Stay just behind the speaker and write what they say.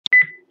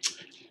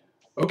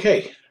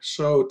Okay,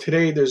 so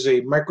today there's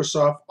a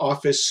Microsoft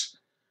Office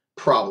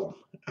problem.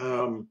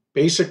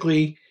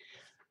 Basically,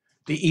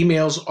 the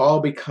emails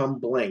all become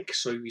blank.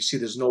 So you see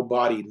there's no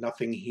body,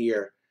 nothing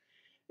here.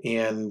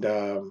 And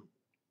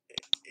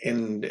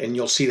and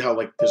you'll see how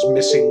like there's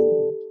missing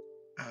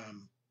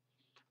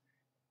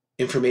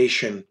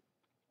information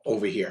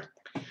over here.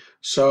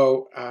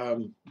 So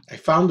I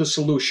found a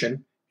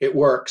solution. It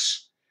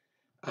works.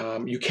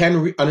 You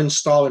can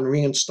uninstall and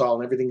reinstall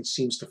and everything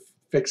seems to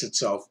fix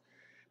itself,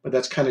 but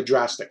that's kind of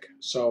drastic.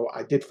 So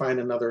I did find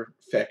another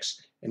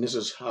fix, and this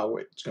is how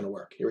it's going to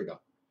work. Here we go.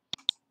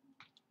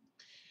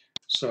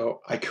 So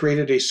I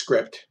created a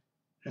script,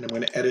 and I'm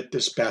going to edit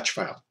this batch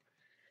file.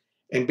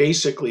 And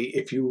basically,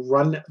 if you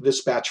run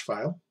this batch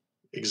file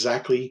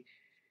exactly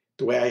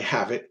the way I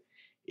have it,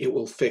 it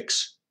will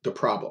fix the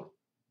problem.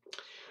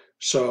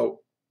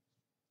 So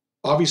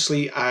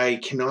obviously, I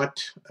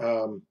cannot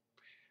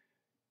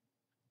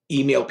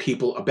email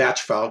people a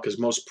batch file because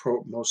most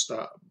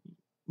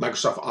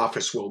Microsoft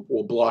Office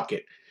will block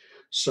it.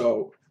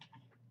 So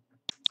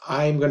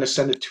I'm going to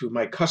send it to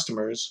my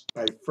customers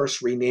by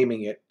first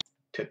renaming it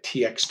to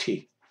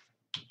TXT.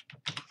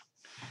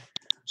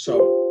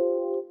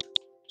 So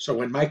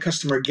when my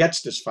customer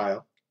gets this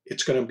file,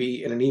 it's going to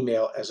be in an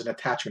email as an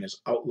attachment as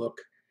Outlook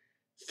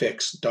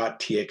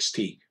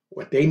fix.txt.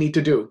 What they need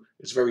to do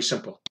is very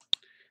simple.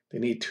 They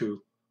need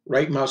to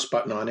right mouse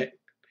button on it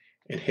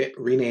and hit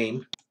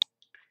rename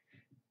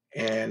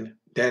and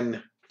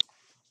then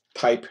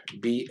type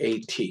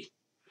BAT.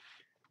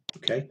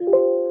 Okay,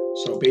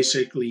 so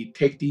basically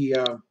take the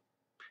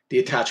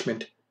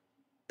attachment,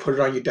 put it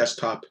on your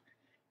desktop,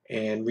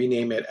 and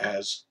rename it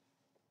as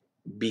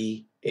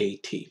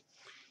BAT.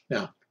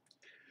 Now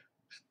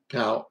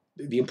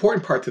the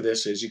important part to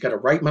this is you got a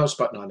right mouse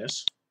button on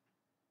this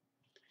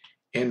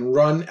and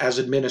run as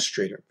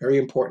administrator. Very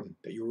important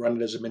that you run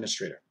it as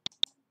administrator.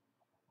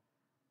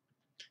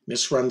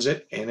 This runs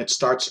it and it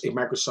starts a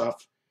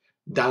Microsoft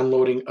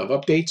downloading of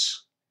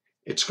updates.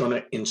 It's going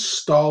to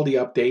install the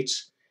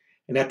updates,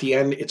 and at the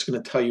end it's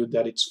going to tell you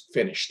that it's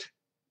finished.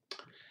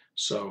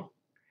 So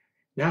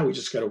now we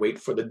just got to wait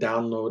for the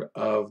download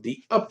of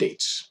the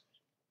updates.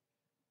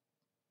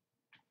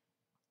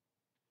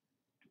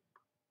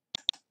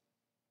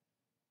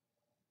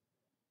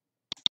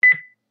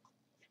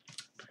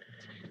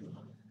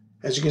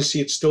 As you can see,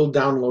 it's still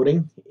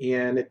downloading,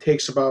 and it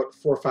takes about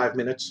 4 or 5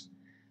 minutes.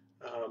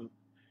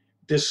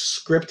 This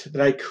script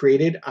that I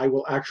created, I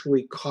will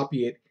actually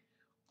copy it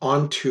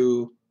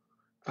onto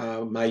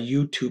my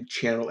YouTube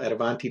channel at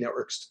Avanti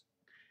Networks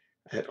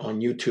on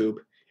YouTube,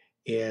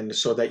 and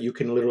so that you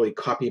can literally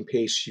copy and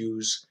paste,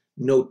 use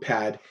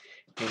Notepad,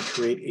 and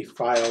create a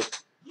file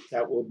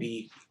that will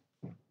be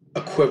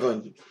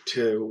equivalent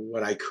to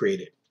what I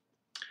created.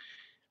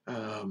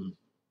 And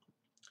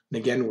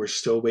again, we're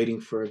still waiting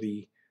for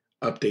the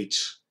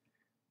updates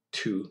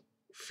to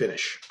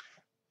finish.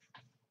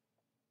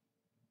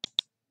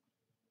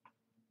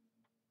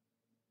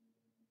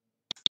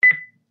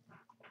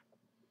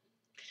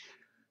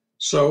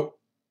 So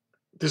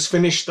this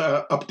finished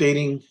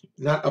updating,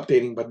 not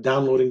updating, but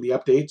downloading the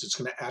updates. It's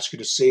going to ask you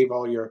to save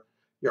all your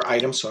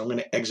items. So I'm going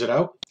to exit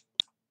out.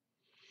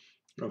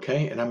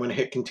 Okay, and I'm going to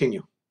hit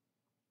continue.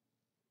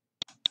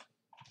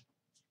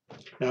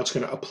 Now it's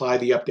going to apply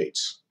the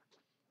updates.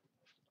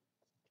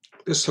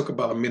 This took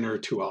about a minute or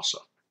two also.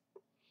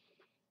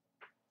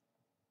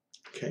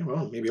 Okay,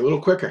 well, maybe a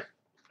little quicker.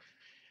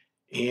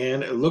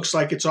 And it looks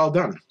like it's all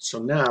done. So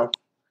now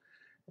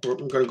we're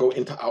going to go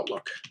into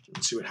Outlook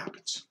and see what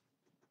happens.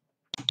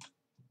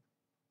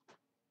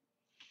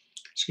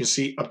 As you can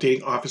see,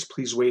 updating Office,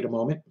 please wait a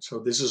moment. So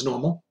this is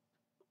normal.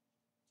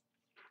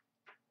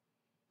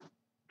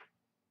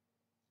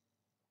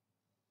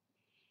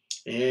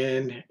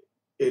 And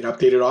it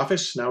updated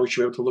Office. Now we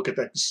should be able to look at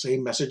the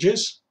same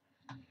messages.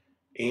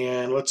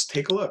 And let's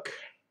take a look.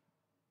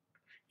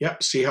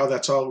 Yep, see how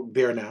that's all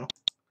there now.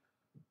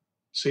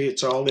 See,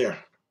 it's all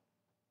there.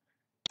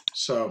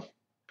 So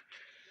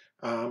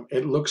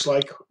it looks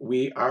like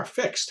we are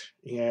fixed.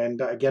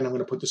 And again, I'm going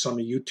to put this on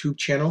the YouTube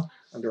channel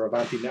under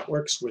Avanti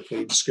Networks with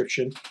a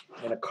description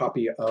and a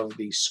copy of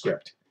the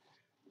script.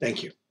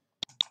 Thank you.